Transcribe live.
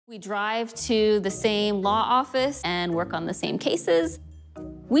We drive to the same law office and work on the same cases.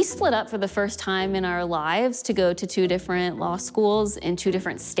 We split up for the first time in our lives to go to 2 different law schools in 2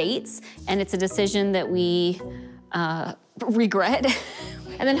 different states, and it's a decision that we regret.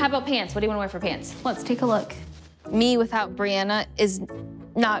 And then how about pants? What do you want to wear for pants? Let's take a look. Me without Brianna is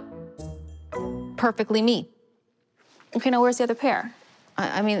not perfectly me. Okay, now where's the other pair?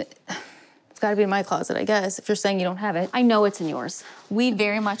 I mean, it's gotta be in my closet, I guess, if you're saying you don't have it. I know it's in yours. We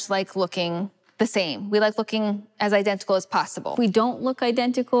very much like looking the same. We like looking as identical as possible. If we don't look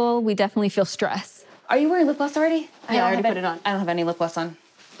identical, we definitely feel stress. Are you wearing lip gloss already? Yeah, I already put it on. I don't have any lip gloss on.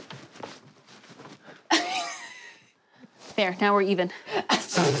 There, now we're even. I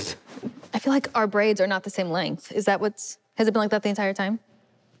feel like our braids are not the same length. Is that has it been like that the entire time?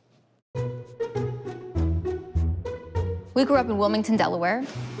 We grew up in Wilmington, Delaware.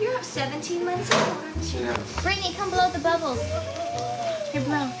 You're 17 months old, aren't you? Yeah. Brittany, come blow the bubbles. Here,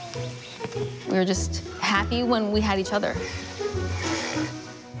 blow. We were just happy when we had each other.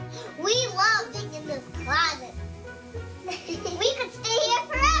 We love being in this closet. We could stay here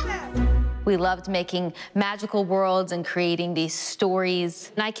forever. We loved making magical worlds and creating these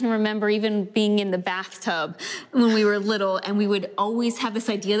stories. And I can remember even being in the bathtub when we were little, and we would always have this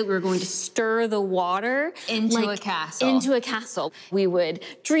idea that we were going to stir the water Into a castle. Into a castle. We would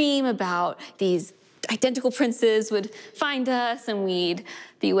dream about these identical princes would find us, and we'd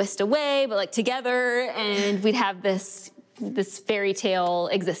be whisked away, but like together, and we'd have this fairy tale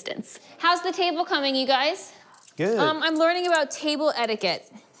existence. How's the table coming, you guys? Good. I'm learning about table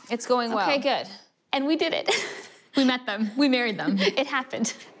etiquette. It's going well. Okay, good. And we did it. We met them. We married them. It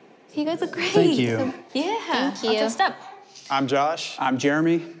happened. You guys look great. Thank you. Yeah. Thank you. All dressed up. I'm Josh. I'm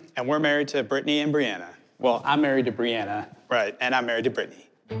Jeremy. And we're married to Brittany and Brianna. Well, I'm married to Brianna. Right, and I'm married to Brittany.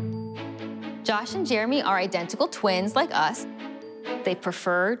 Josh and Jeremy are identical twins like us. They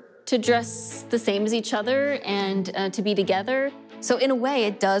prefer to dress the same as each other and to be together. So in a way,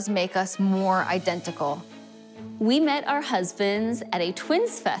 it does make us more identical. We met our husbands at a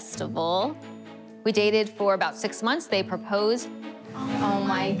twins festival. We dated for about 6 months. They proposed. Oh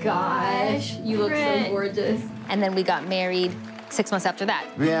my gosh, you look so gorgeous. And then we got married 6 months after that.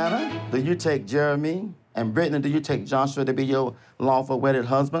 Brianna, do you take Jeremy? And Brittany, do you take Joshua to be your lawful wedded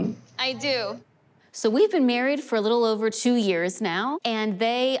husband? I do. So we've been married for a little over 2 years now, and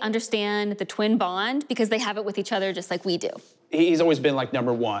they understand the twin bond because they have it with each other just like we do. He's always been like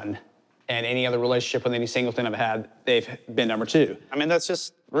number 1. And any other relationship with any singleton I've had, they've been number 2. I mean, that's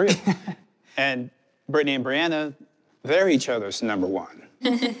just real. And Brittany and Brianna, they're each other's number 1.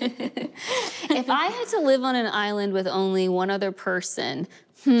 If I had to live on an island with only one other person,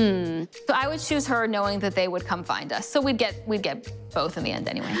 So I would choose her knowing that they would come find us. So we'd get both in the end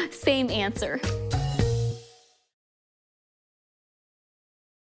anyway. same answer.